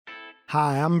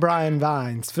Hi, I'm Brian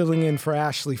Vines, filling in for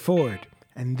Ashley Ford,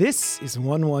 and this is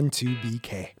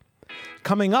 112BK.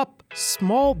 Coming up,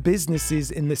 small businesses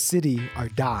in the city are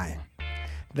dying.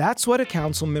 That's what a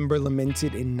council member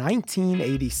lamented in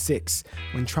 1986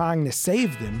 when trying to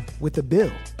save them with a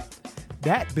bill.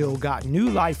 That bill got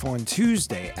new life on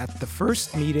Tuesday at the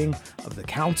first meeting of the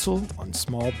Council on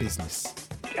Small Business.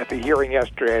 At the hearing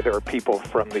yesterday, there were people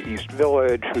from the East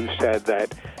Village who said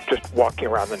that just walking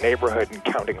around the neighborhood and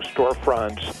counting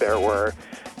storefronts, there were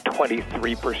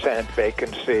 23%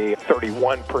 vacancy,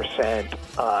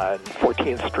 31% on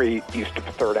 14th Street east of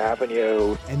 3rd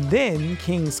Avenue. And then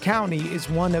Kings County is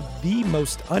one of the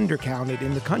most undercounted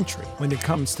in the country when it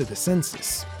comes to the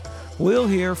census. We'll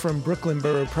hear from Brooklyn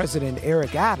Borough President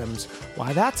Eric Adams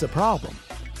why that's a problem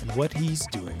and what he's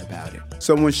doing about it.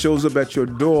 Someone shows up at your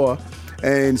door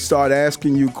and start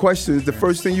asking you questions, the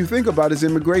first thing you think about is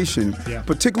immigration,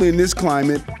 particularly in this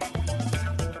climate.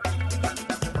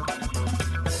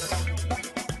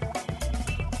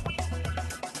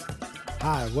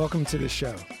 Hi, welcome to the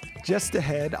show. Just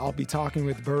ahead, I'll be talking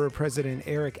with Borough President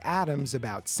Eric Adams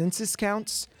about census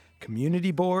counts,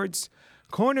 community boards,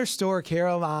 Corner Store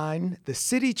Caroline, the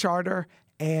city charter,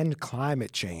 and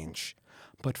climate change.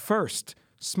 But first,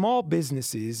 small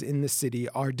businesses in the city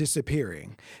are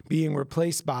disappearing, being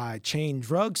replaced by chain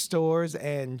drug stores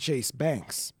and Chase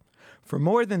banks. For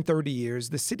more than 30 years,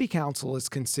 the City Council has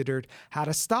considered how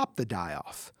to stop the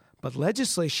die-off, but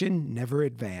legislation never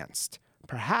advanced,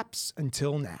 perhaps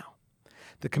until now.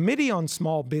 The Committee on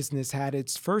Small Business had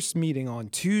its first meeting on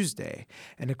Tuesday,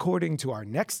 and according to our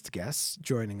next guest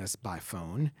joining us by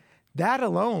phone, that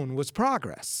alone was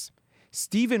progress.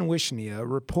 Stephen Wishnia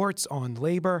reports on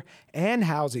labor and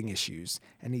housing issues,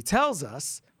 and he tells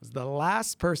us was the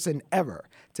last person ever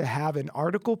to have an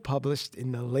article published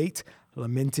in the late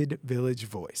lamented Village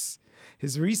Voice.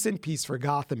 His recent piece for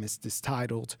Gothamist is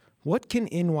titled, "What Can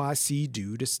NYC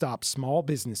Do to Stop Small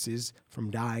Businesses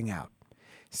from Dying Out?"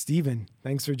 Stephen,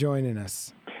 thanks for joining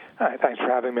us. Hi, thanks for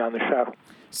having me on the show.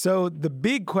 So the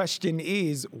big question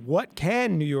is, what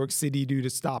can New York City do to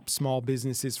stop small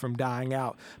businesses from dying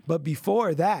out? But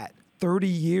before that, 30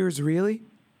 years, really?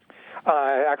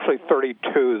 Actually,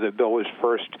 32. The bill was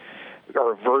first,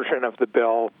 or a version of the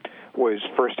bill was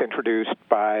first introduced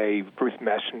by Ruth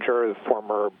Messinger, the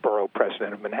former borough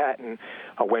president of Manhattan,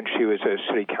 when she was a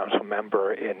city council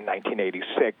member in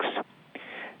 1986.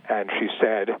 And she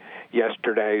said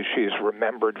yesterday she's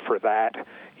remembered for that,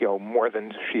 more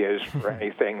than she is for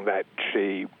anything that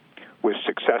she was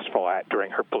successful at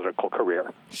during her political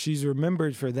career. She's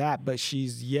remembered for that, but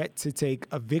she's yet to take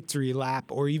a victory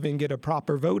lap or even get a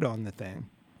proper vote on the thing.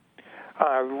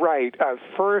 Right.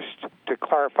 First, to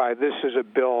clarify, this is a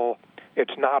bill,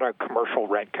 it's not a commercial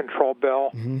rent control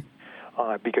bill,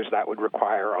 because that would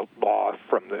require a law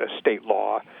from the state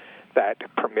law that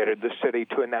permitted the city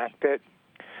to enact it.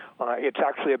 It's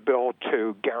actually a bill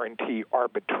to guarantee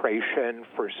arbitration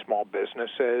for small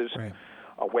businesses. Right.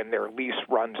 When their lease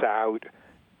runs out,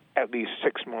 at least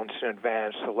 6 months in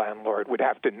advance, the landlord would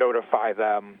have to notify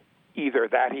them either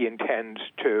that he intends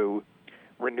to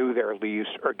renew their lease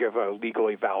or give a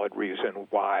legally valid reason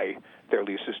why their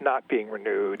lease is not being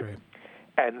renewed. Right.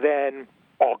 And then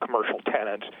all commercial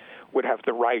tenants would have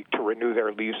the right to renew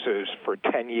their leases for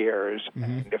 10 years,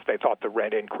 and if they thought the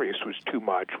rent increase was too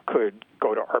much, could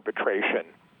go to arbitration.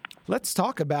 Let's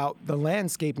talk about the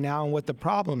landscape now and what the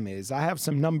problem is. I have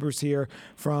some numbers here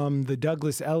from the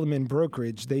Douglas Elliman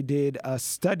Brokerage. They did a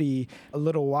study a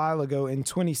little while ago in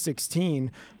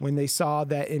 2016 when they saw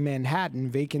that in Manhattan,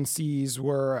 vacancies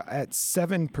were at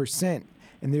 7%,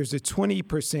 and there's a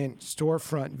 20%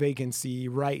 storefront vacancy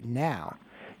right now.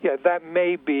 Yeah, that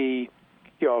may be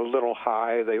a little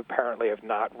high. They apparently have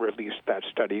not released that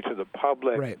study to the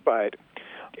public. Right. But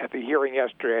at the hearing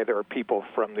yesterday, there were people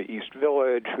from the East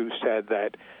Village who said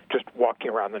that just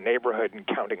walking around the neighborhood and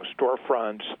counting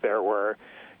storefronts, there were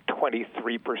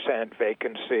 23%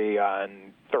 vacancy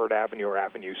on 3rd Avenue or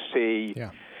Avenue C,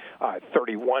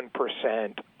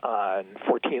 31% on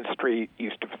 14th Street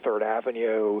east of 3rd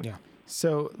Avenue. Yeah.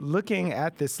 So looking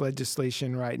at this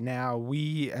legislation right now,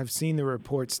 we have seen the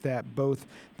reports that both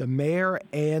the mayor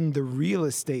and the real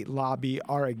estate lobby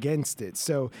are against it.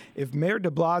 So if Mayor de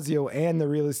Blasio and the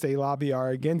real estate lobby are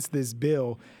against this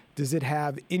bill, does it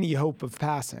have any hope of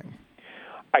passing?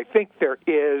 I think there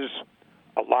is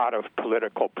a lot of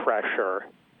political pressure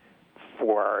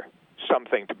for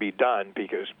something to be done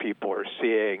because people are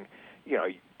seeing,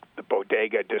 the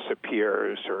bodega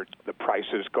disappears or the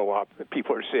prices go up.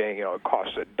 People are seeing, it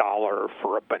costs $1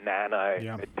 for a banana in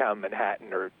Midtown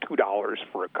Manhattan or $2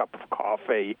 for a cup of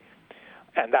coffee.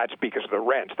 And that's because of the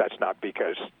rents. That's not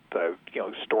because the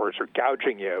stores are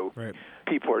gouging you. Right.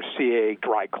 People are seeing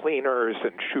dry cleaners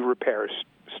and shoe repair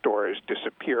stores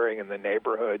disappearing in the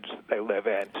neighborhoods they live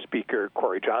in. Speaker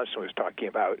Corey Johnson was talking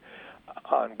about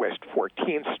on West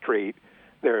 14th Street,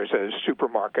 there's a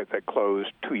supermarket that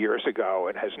closed 2 years ago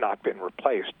and has not been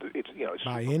replaced. It's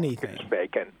by anything. It's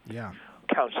vacant. Yeah.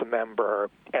 Council member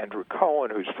Andrew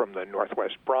Cohen, who's from the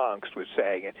Northwest Bronx, was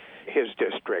saying in his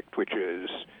district, which is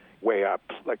way up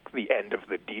like the end of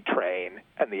the D train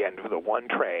and the end of the 1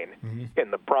 train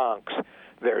in the Bronx,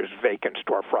 there's vacant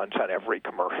storefronts on every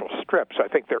commercial strip. So I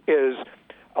think there is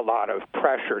a lot of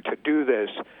pressure to do this.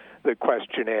 The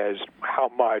question is, how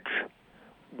much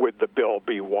would the bill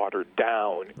be watered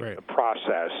down in the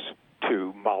process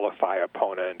to mollify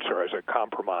opponents or as a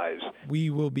compromise? We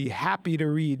will be happy to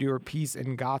read your piece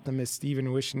in Gotham as Stephen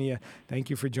Wishnia. Thank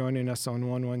you for joining us on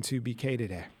 112BK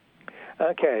today.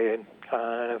 Okay,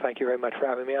 and thank you very much for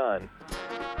having me on.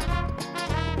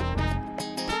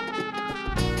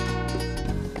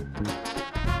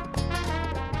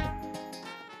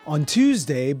 On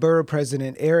Tuesday, Borough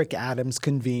President Eric Adams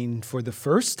convened for the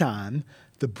first time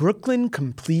the Brooklyn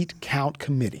Complete Count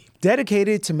Committee,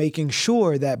 dedicated to making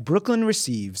sure that Brooklyn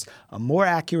receives a more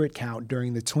accurate count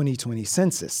during the 2020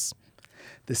 census.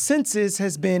 The census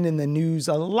has been in the news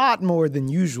a lot more than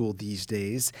usual these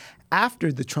days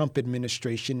after the Trump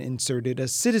administration inserted a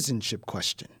citizenship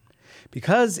question,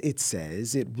 because it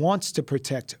says it wants to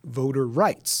protect voter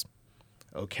rights.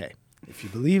 Okay. If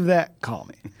you believe that, call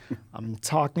me. I'm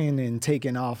talking and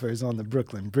taking offers on the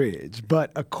Brooklyn Bridge.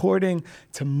 But according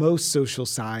to most social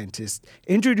scientists,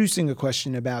 introducing a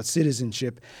question about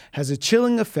citizenship has a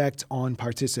chilling effect on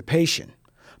participation.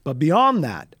 But beyond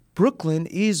that, Brooklyn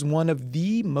is one of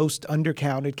the most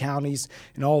undercounted counties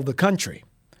in all of the country.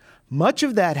 Much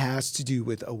of that has to do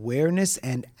with awareness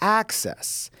and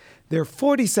access. There are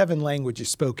 47 languages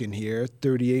spoken here,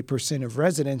 38% of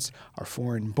residents are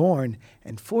foreign-born,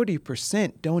 and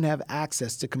 40% don't have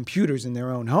access to computers in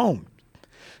their own home.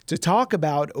 To talk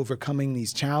about overcoming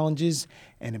these challenges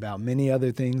and about many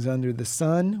other things under the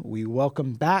sun, we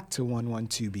welcome back to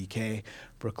 112BK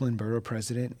Brooklyn Borough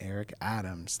President Eric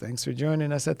Adams. Thanks for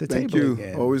joining us at the table again.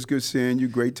 Thank you. Always good seeing you.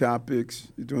 Great topics.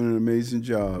 You're doing an amazing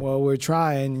job. Well, we're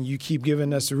trying. You keep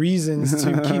giving us reasons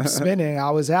to keep spinning.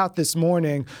 I was out this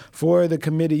morning for the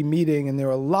committee meeting, and there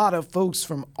were a lot of folks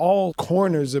from all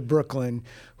corners of Brooklyn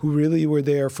who really were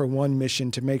there for one mission,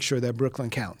 to make sure that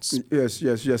Brooklyn counts. Yes.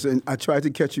 And I tried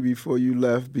to catch you before you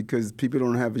left because people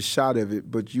don't have a shot of it,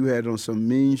 but you had on some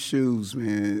mean shoes,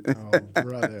 man. Oh,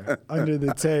 brother. Under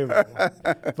the table.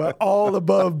 But all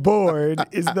above board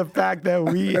is the fact that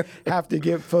we have to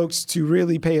get folks to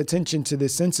really pay attention to the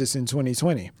census in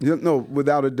 2020. No,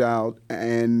 without a doubt.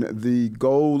 And the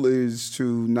goal is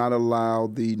to not allow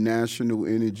the national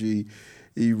energy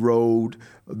erode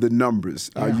the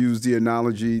numbers. Yeah. I used the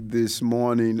analogy this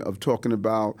morning of talking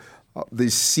about the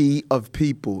sea of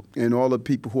people and all the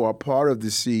people who are part of the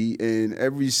sea, and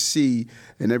every sea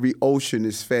and every ocean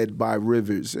is fed by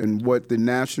rivers. And what the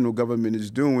national government is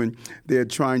doing, they're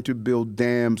trying to build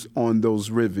dams on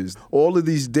those rivers. All of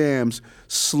these dams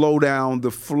slow down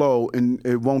the flow, and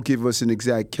it won't give us an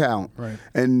exact count. Right.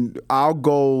 And our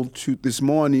goal this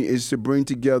morning is to bring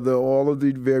together all of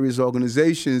the various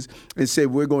organizations and say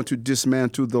we're going to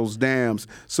dismantle those dams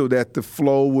so that the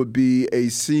flow would be a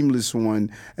seamless one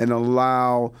and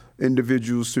allow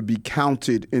individuals to be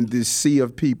counted in this sea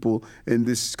of people in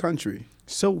this country.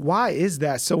 So why is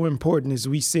that so important as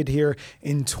we sit here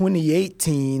in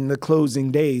 2018, the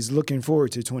closing days, looking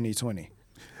forward to 2020?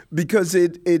 Because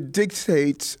it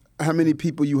dictates how many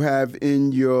people you have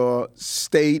in your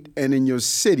state and in your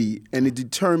city, and it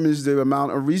determines the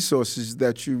amount of resources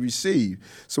that you receive.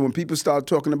 So when people start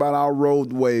talking about our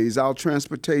roadways, our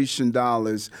transportation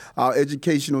dollars, our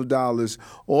educational dollars,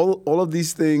 all of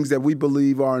these things that we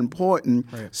believe are important,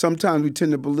 right. Sometimes we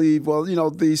tend to believe, well,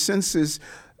 the census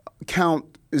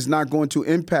count is not going to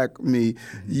impact me.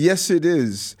 Mm-hmm. Yes, it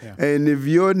is. Yeah. And if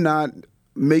you're not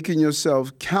making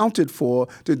yourself counted for,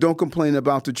 then don't complain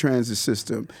about the transit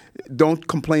system. Don't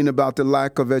complain about the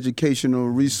lack of educational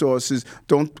resources.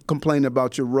 Don't complain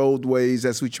about your roadways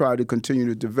as we try to continue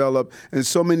to develop, and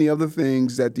so many other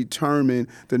things that determine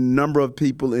the number of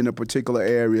people in a particular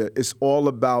area. It's all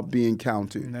about being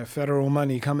counted. And that federal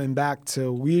money coming back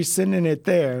to, we're sending it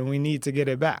there and we need to get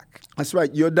it back. That's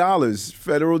right. Your dollars,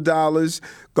 federal dollars,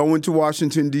 going to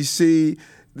Washington, D.C.,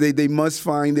 They must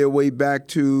find their way back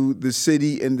to the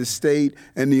city and the state,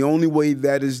 and the only way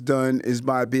that is done is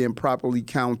by being properly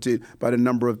counted by the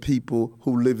number of people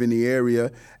who live in the area,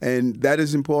 and that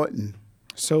is important.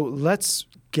 So let's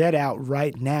get out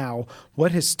right now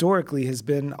what historically has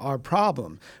been our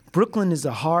problem. Brooklyn is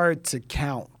a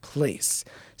hard-to-count place.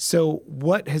 So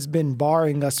what has been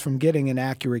barring us from getting an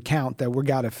accurate count that we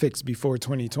got to fix before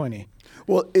 2020?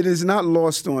 Well, it is not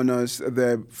lost on us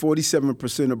that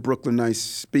 47% of Brooklynites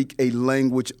speak a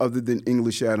language other than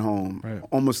English at home. Right.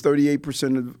 Almost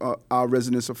 38% of our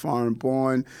residents are foreign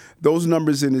born. Those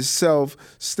numbers in itself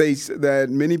states that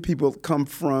many people come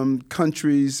from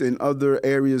countries and other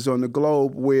areas on the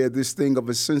globe where this thing of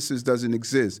a census doesn't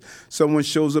exist. Someone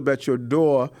shows up at your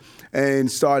door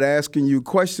and start asking you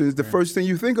questions, the first thing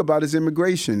you think about is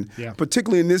immigration,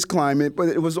 particularly in this climate, but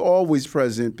it was always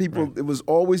present. It was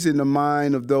always in the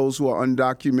mind of those who are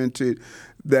undocumented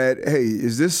that, hey,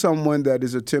 is this someone that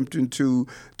is attempting to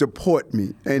deport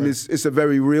me? And it's a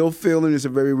very real feeling, it's a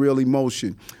very real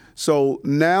emotion. So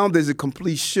now there's a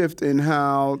complete shift in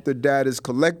how the data is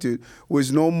collected, where it's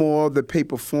no more the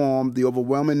paper form. The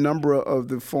overwhelming number of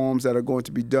the forms that are going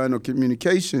to be done or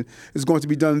communication is going to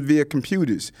be done via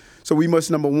computers. So we must,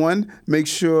 number one, make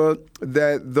sure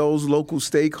that those local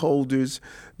stakeholders,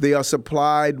 they are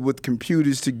supplied with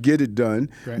computers to get it done.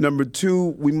 Right. Number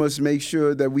two, we must make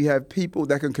sure that we have people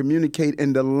that can communicate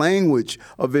in the language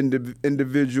of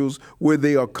individuals where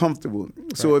they are comfortable.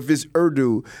 Right. So if it's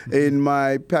Urdu in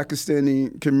my Pakistan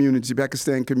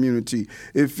community,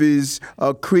 if it's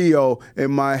Creole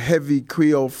in my heavy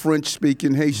Creole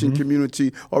French-speaking Haitian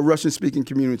community or Russian-speaking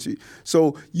community.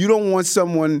 So you don't want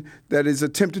someone that is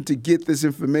attempting to get this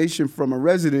information from a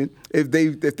resident if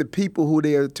the people who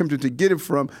they are attempting to get it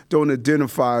from don't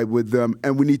identify with them,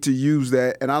 and we need to use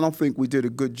that. And I don't think we did a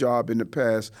good job in the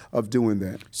past of doing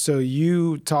that. So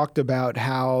you talked about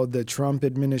how the Trump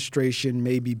administration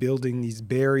may be building these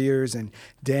barriers and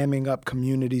damming up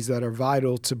communities that are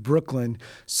vital to Brooklyn.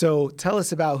 So tell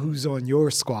us about who's on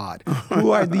your squad.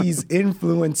 Who are these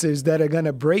influencers that are going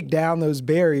to break down those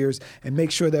barriers and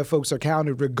make sure that folks are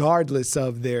counted regardless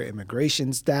of their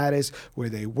immigration status, where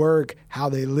they work, how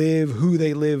they live, who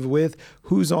they live with?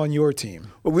 Who's on your team?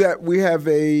 Well, we have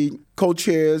a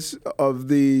co-chairs of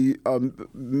the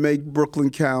Make Brooklyn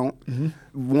Count. Mm-hmm.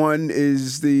 One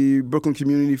is the Brooklyn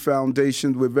Community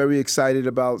Foundation. We're very excited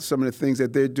about some of the things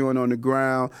that they're doing on the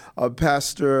ground.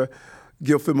 Pastor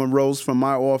Guilford Monroe from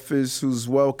my office, who's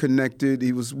well connected.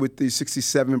 He was with the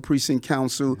 67 Precinct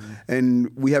Council, and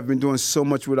we have been doing so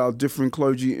much with our different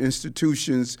clergy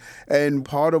institutions. And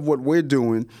part of what we're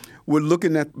doing, we're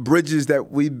looking at bridges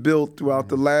that we built throughout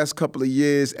the last couple of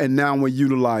years, and now we're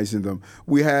utilizing them.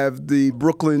 We have the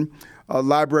Brooklyn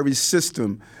library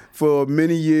system. For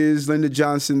many years, Linda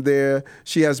Johnson there,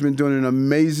 she has been doing an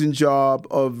amazing job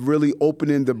of really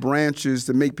opening the branches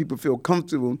to make people feel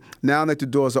comfortable. Now that the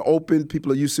doors are open,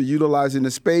 people are used to utilizing the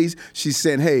space. She's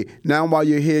saying, hey, now while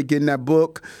you're here getting that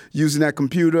book, using that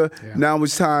computer, now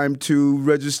it's time to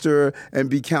register and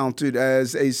be counted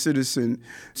as a citizen,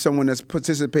 someone that's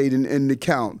participating in the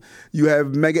count. You have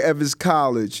Medgar Evers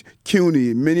College,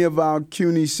 CUNY. Many of our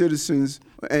CUNY citizens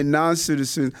and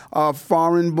non-citizens are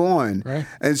foreign born. Right.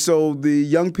 And so the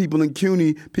young people in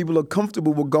CUNY, people are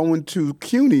comfortable with going to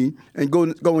CUNY and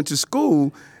going to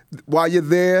school. While you're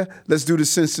there, let's do the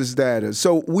census data.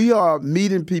 So we are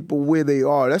meeting people where they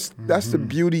are. That's the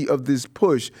beauty of this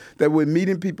push, that we're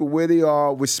meeting people where they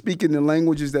are. We're speaking the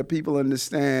languages that people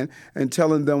understand and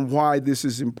telling them why this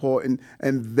is important.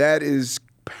 And that is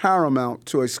paramount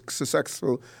to a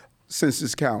successful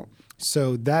census count.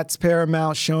 So that's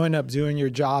paramount, showing up, doing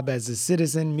your job as a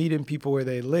citizen, meeting people where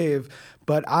they live.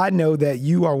 But I know that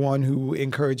you are one who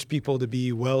encouraged people to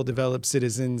be well-developed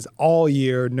citizens all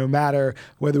year, no matter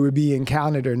whether we're being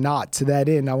counted or not. To that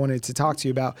end, I wanted to talk to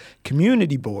you about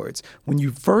community boards. When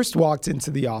you first walked into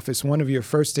the office, one of your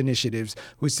first initiatives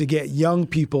was to get young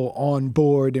people on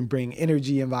board and bring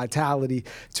energy and vitality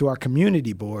to our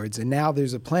community boards. And now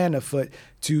there's a plan afoot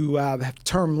to have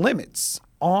term limits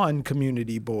on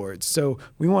community boards. So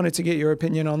we wanted to get your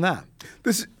opinion on that.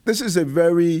 This is a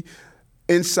very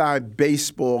inside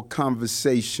baseball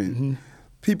conversation. Mm-hmm.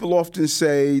 People often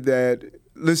say that,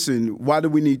 listen, why do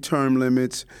we need term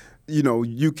limits? You know,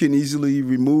 you can easily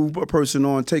remove a person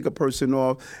on, take a person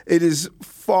off. It is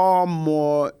far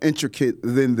more intricate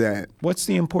than that. What's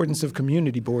the importance of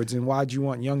community boards, and why do you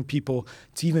want young people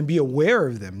to even be aware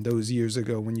of them those years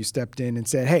ago when you stepped in and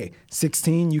said, hey,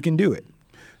 16, you can do it?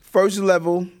 First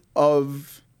level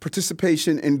of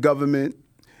participation in government,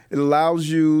 it allows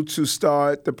you to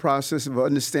start the process of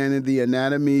understanding the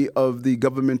anatomy of the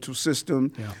governmental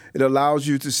system. Yeah. It allows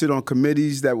you to sit on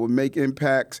committees that will make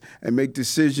impacts and make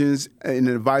decisions in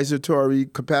an advisory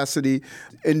capacity,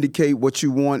 indicate what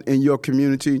you want in your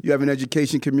community. You have an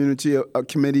education community, a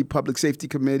committee, public safety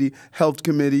committee, health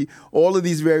committee, all of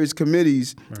these various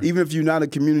committees. Right. Even if you're not a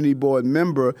community board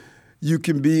member, you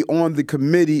can be on the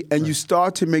committee and you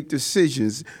start to make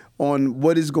decisions on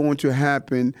what is going to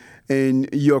happen in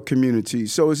your community.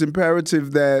 So it's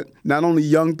imperative that not only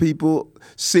young people,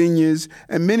 seniors,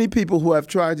 and many people who have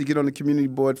tried to get on the community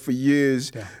board for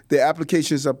years, their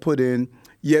applications are put in,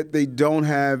 yet they don't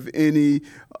have any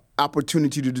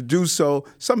opportunity to do so.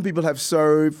 Some people have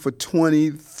served for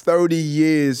 20, 30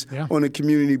 years on a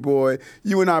community board.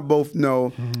 You and I both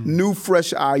know, new,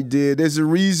 fresh idea. There's a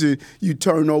reason you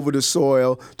turn over the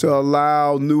soil to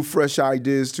allow new, fresh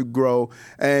ideas to grow.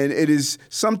 And it is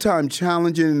sometimes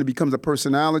challenging, and it becomes a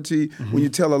personality when you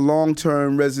tell a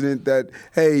long-term resident that,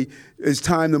 hey, it's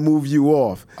time to move you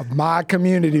off. Of my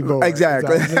community board.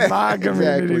 Exactly. My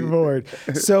community board.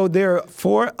 So there are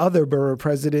 4 other borough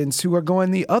presidents who are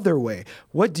going the other way.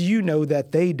 What do you know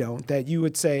that they don't, that you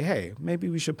would say, hey, maybe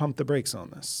we should pump the brakes on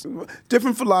this?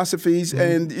 Different philosophies,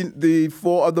 and the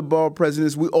 4 other borough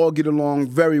presidents, we all get along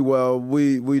very well.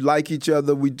 We like each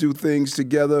other. We do things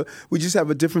together. We just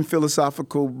have a different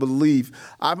philosophical belief.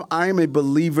 I am a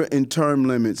believer in term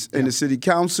limits. In the city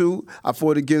council, I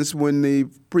fought against when the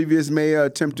previous mayor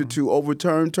attempted to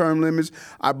overturn term limits.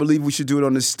 I believe we should do it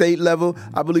on the state level.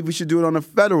 I believe we should do it on a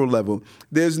federal level.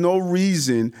 There's no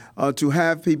reason to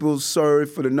have people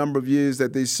serve for the number of years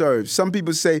that they serve. Some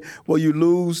people say, well, you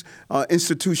lose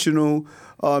institutional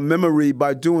memory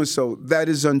by doing so. That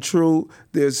is untrue.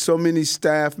 There's so many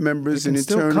staff members and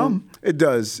internal. Still come. It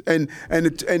does. And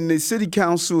the city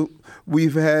council,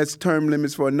 we've had term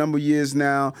limits for a number of years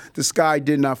now. The sky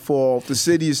did not fall. The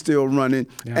city is still running.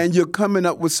 And you're coming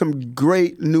up with some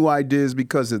great new ideas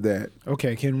because of that.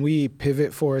 Okay, can we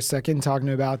pivot for a second talking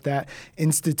about that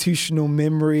institutional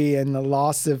memory and the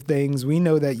loss of things? We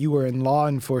know that you were in law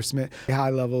enforcement at high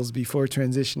levels before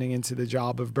transitioning into the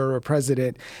job of borough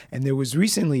president. And there was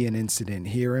recently an incident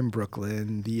here in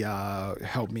Brooklyn.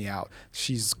 Help me out.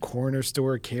 She's corner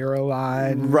store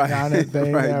Caroline kind of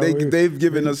thing. They've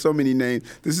given us so many names.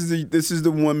 This is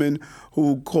the woman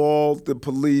who called the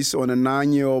police on a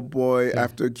 9-year-old boy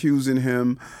after accusing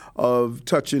him of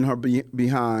touching her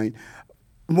behind.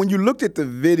 When you looked at the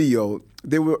video,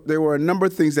 there were a number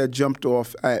of things that jumped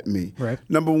off at me. Right.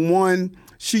 Number one,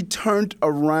 she turned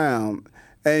around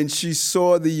and she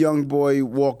saw the young boy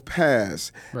walk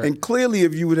past. Right. And clearly,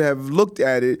 if you would have looked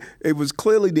at it, it was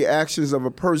clearly the actions of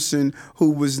a person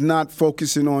who was not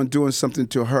focusing on doing something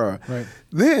to her. Right.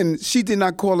 Then she did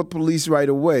not call the police right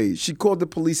away. She called the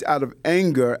police out of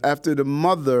anger after the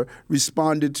mother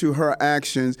responded to her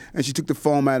actions, and she took the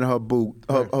phone out of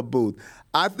her booth.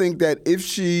 I think that if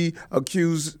she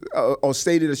accused or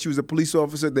stated that she was a police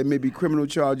officer, there may be criminal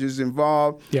charges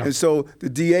involved. Yeah. And so the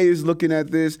DA is looking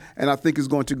at this, and I think it's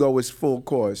going to go its full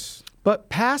course. But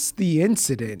past the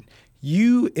incident,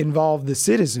 you involved the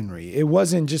citizenry. It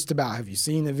wasn't just about, have you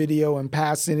seen the video and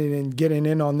passing it and getting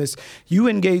in on this? You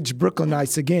engaged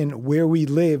Brooklynites again where we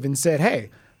live and said, hey,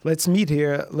 let's meet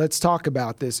here. Let's talk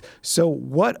about this. So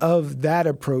what of that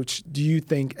approach do you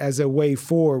think as a way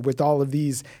forward with all of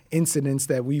these incidents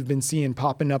that we've been seeing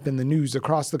popping up in the news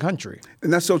across the country?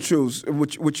 And that's so true,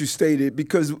 what you stated,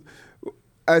 because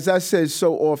as I said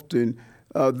so often,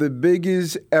 the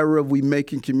biggest error we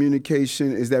make in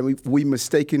communication is that we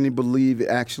mistakenly believe it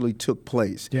actually took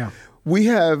place. Yeah. We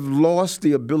have lost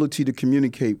the ability to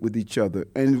communicate with each other.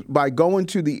 And by going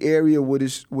to the area where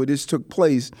this took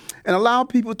place and allow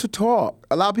people to talk,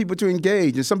 allow people to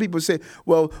engage. And some people say,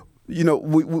 well, you know,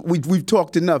 we've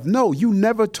talked enough. No, you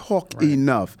never talked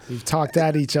enough. We've talked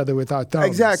at each other with our thumbs.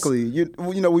 Exactly. You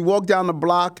know, we walk down the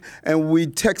block and we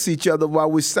text each other while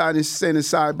we're standing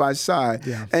side by side.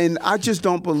 Yeah. And I just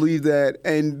don't believe that.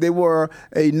 And there were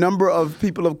a number of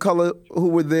people of color who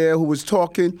were there who was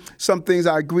talking. Some things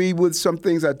I agreed with, some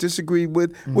things I disagreed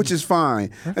with, which is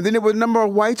fine. And then there were a number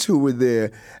of whites who were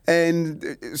there.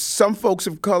 And some folks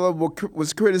of color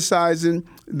was criticizing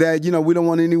that, you know, we don't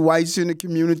want any whites in the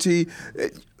community.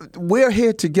 We're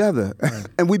here together,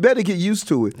 and we better get used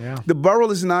to it. Yeah. The borough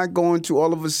is not going to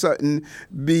all of a sudden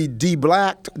be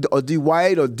de-blacked or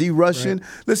de-white or de-Russian.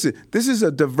 Right. Listen, this is a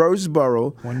diverse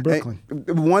borough.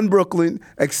 One Brooklyn,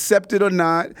 accept it or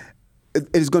not. It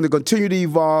is going to continue to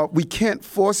evolve. We can't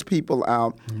force people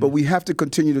out, but we have to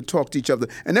continue to talk to each other.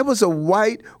 And there was a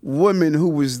white woman who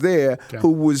was there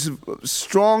who was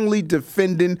strongly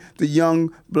defending the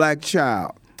young black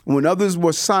child. When others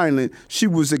were silent, she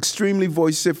was extremely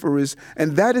vociferous,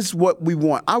 and that is what we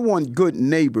want. I want good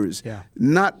neighbors,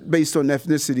 not based on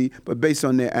ethnicity, but based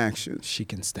on their actions. She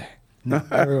can stay. No,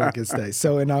 everyone can stay.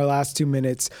 So in our last 2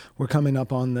 minutes, we're coming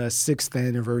up on the 6th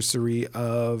anniversary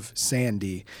of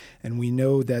Sandy. And we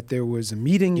know that there was a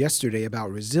meeting yesterday about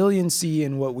resiliency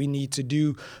and what we need to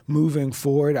do moving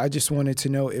forward. I just wanted to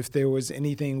know if there was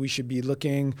anything we should be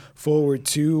looking forward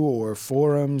to, or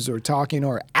forums or talking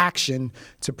or action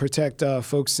to protect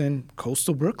folks in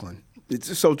coastal Brooklyn.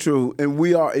 It's so true. And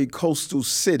we are a coastal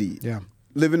city. Yeah.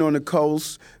 Living on the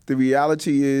coast, the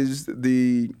reality is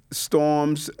the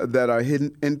storms that are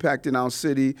impacting our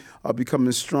city are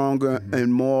becoming stronger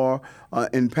and more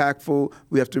impactful.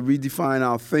 We have to redefine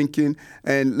our thinking.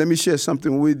 And let me share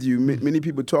something with you. Many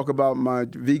people talk about my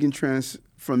vegan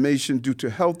transformation due to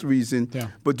health reason,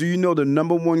 but do you know the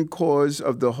number one cause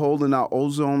of the hole in our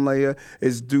ozone layer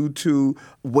is due to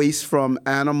waste from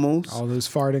animals? All those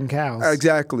farting cows.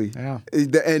 Exactly. Yeah.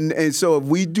 And so if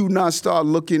we do not start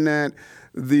looking at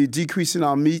the decrease in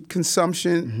our meat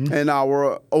consumption and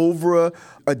our over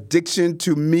addiction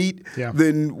to meat,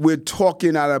 then we're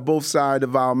talking out of both sides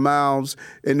of our mouths.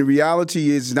 And the reality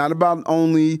is, it's not about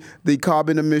only the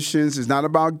carbon emissions. It's not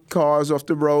about cars off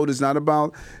the road. It's not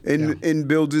about in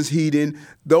buildings heating.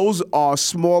 Those are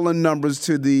smaller numbers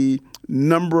to the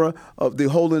number of the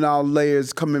hole in our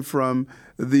layers coming from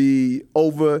the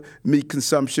over meat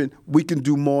consumption. We can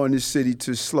do more in this city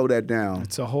to slow that down.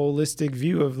 It's a holistic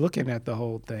view of looking at the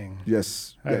whole thing.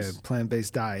 Yes.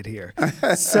 Plant-based diet here.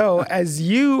 So as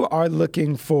you are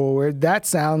looking forward, that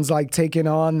sounds like taking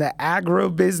on the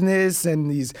agro-business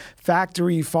and these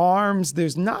factory farms.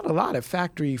 There's not a lot of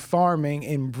factory farming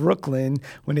in Brooklyn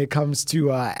when it comes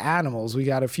to animals. We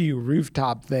got a few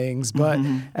rooftop things, but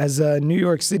as New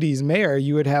York City's mayor,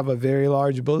 you would have a very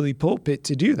large bully pulpit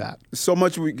to do that. So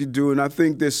much we could do, and I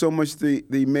think there's so much the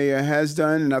mayor has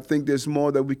done, and I think there's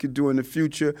more that we could do in the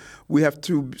future. We have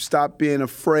to stop being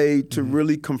afraid to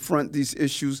really confront these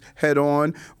issues head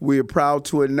on. We are proud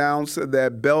to announce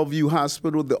that Bellevue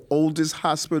Hospital, the oldest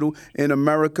hospital in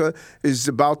America, is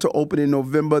about to open in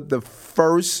November, the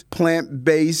first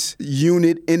plant-based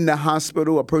unit in the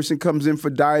hospital. A person comes in for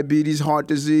diabetes, heart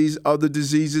disease, other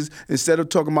diseases. Instead of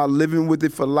talking about living with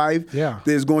it for life,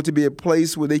 there's going to be a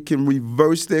place where they can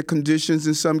reverse their conditions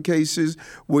in some cases,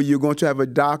 where you're going to have a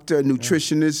doctor, a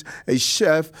nutritionist, a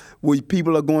chef, where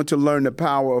people are going to learn the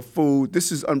power of food.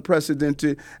 This is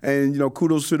unprecedented, and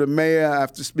kudos to the mayor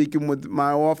after speaking with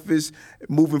my office,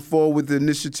 moving forward with the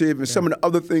initiative and some of the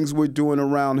other things we're doing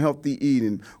around healthy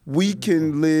eating. We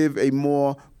can live a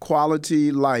more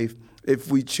quality life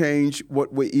if we change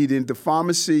what we're eating. The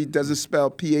pharmacy doesn't spell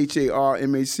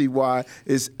PHARMACY,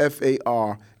 it's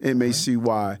FARMACY.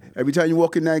 Every time you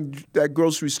walk in that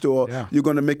grocery store, you're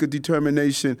going to make a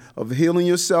determination of healing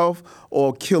yourself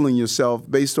or killing yourself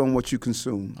based on what you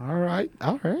consume. All right.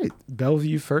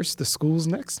 Bellevue first, the school's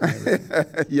next.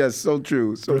 Yes, so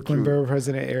true. Brooklyn Borough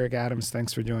President Eric Adams,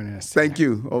 thanks for joining us today. Thank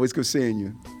you. Always good seeing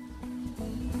you.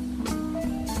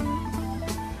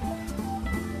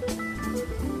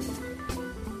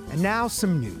 And now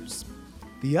some news.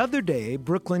 The other day,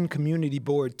 Brooklyn Community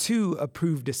Board 2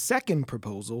 approved a second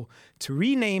proposal to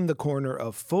rename the corner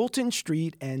of Fulton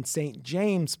Street and St.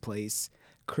 James Place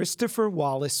Christopher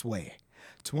Wallace Way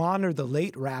to honor the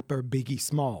late rapper Biggie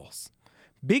Smalls.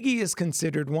 Biggie is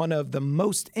considered one of the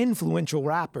most influential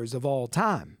rappers of all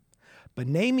time, but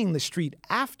naming the street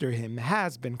after him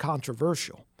has been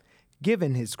controversial,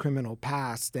 given his criminal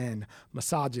past and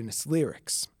misogynist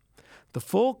lyrics. The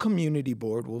full community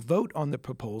board will vote on the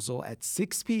proposal at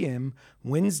 6 p.m.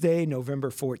 Wednesday, November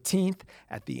 14th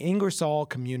at the Ingersoll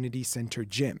Community Center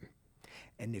gym.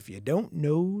 And if you don't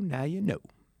know, now you know.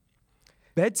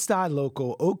 Bed-Stuy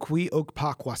local Okwe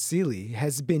Okpakwasili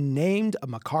has been named a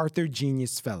MacArthur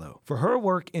Genius Fellow for her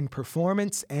work in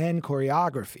performance and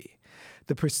choreography.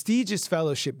 The prestigious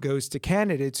fellowship goes to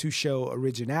candidates who show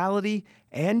originality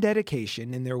and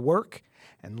dedication in their work.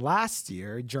 And last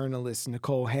year, journalist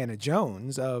Nicole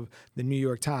Hannah-Jones of the New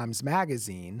York Times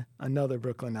Magazine, another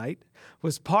Brooklynite,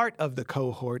 was part of the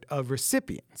cohort of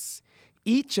recipients.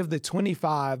 Each of the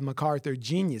 25 MacArthur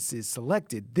Geniuses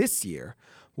selected this year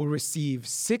will receive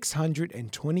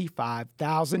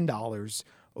 $625,000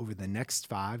 over the next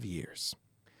 5 years.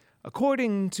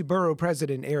 According to Borough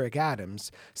President Eric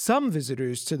Adams, some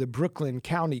visitors to the Brooklyn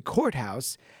County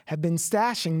Courthouse have been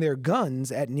stashing their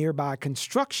guns at nearby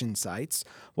construction sites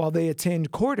while they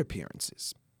attend court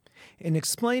appearances. In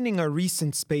explaining a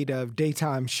recent spate of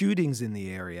daytime shootings in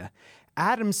the area,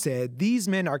 Adams said these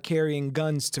men are carrying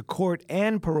guns to court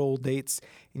and parole dates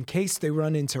in case they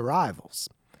run into rivals.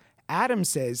 Adams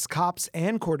says cops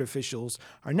and court officials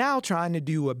are now trying to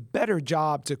do a better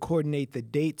job to coordinate the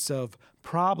dates of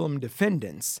problem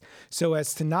defendants so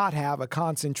as to not have a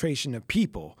concentration of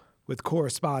people with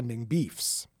corresponding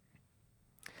beefs.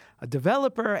 A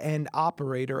developer and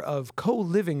operator of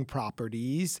co-living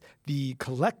properties, The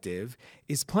Collective,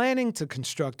 is planning to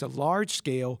construct a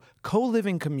large-scale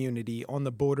co-living community on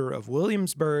the border of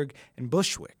Williamsburg and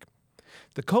Bushwick.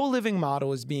 The co-living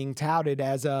model is being touted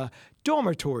as a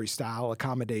dormitory-style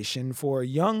accommodation for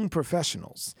young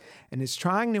professionals and is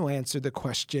trying to answer the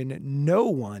question no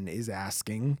one is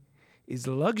asking: is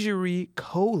luxury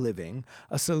co-living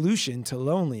a solution to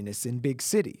loneliness in big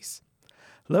cities?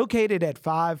 Located at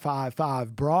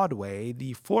 555 Broadway,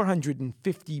 the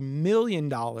 $450 million,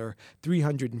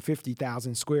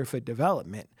 350,000 square foot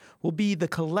development will be the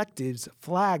Collective's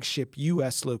flagship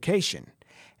U.S. location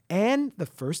and the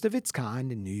first of its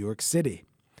kind in New York City.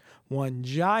 One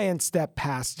giant step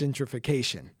past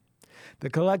gentrification. The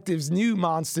Collective's new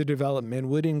monster development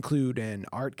would include an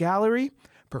art gallery,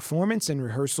 performance and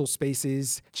rehearsal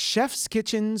spaces, chef's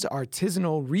kitchens,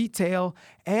 artisanal retail,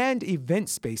 and event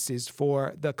spaces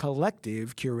for the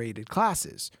Collective curated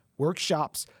classes,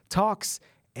 workshops, talks,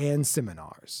 and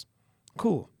seminars.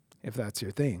 Cool, if that's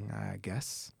your thing, I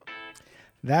guess.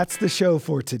 That's the show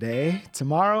for today.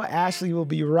 Tomorrow, Ashley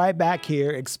will be right back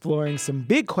here exploring some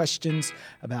big questions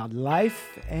about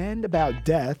life and about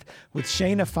death with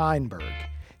Shayna Feinberg.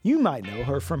 You might know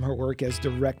her from her work as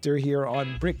director here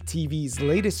on BRIC TV's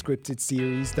latest scripted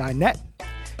series, Dinette.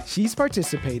 She's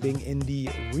participating in the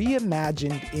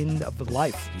Reimagined End of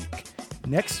Life Week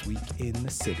next week in the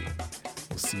city.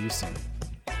 We'll see you soon.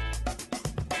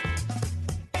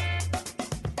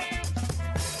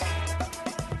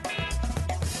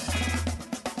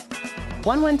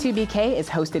 "112BK" is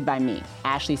hosted by me,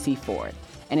 Ashley C. Ford,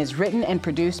 and is written and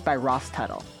produced by Ross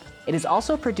Tuttle. It is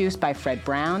also produced by Fred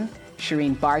Brown,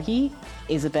 Shireen Barghi,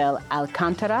 Isabel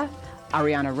Alcantara,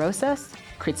 Ariana Rosas,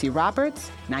 Kritzy Roberts,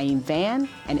 Naeem Van,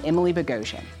 and Emily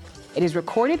Bogosian. It is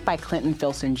recorded by Clinton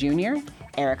Filson Jr.,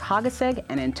 Eric Hogaseg,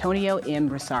 and Antonio M.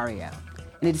 Rosario.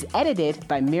 And it is edited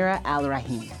by Mira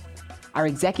Al-Rahim. Our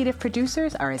executive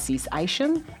producers are Assis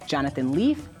Isham, Jonathan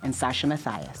Leaf, and Sasha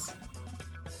Matthias.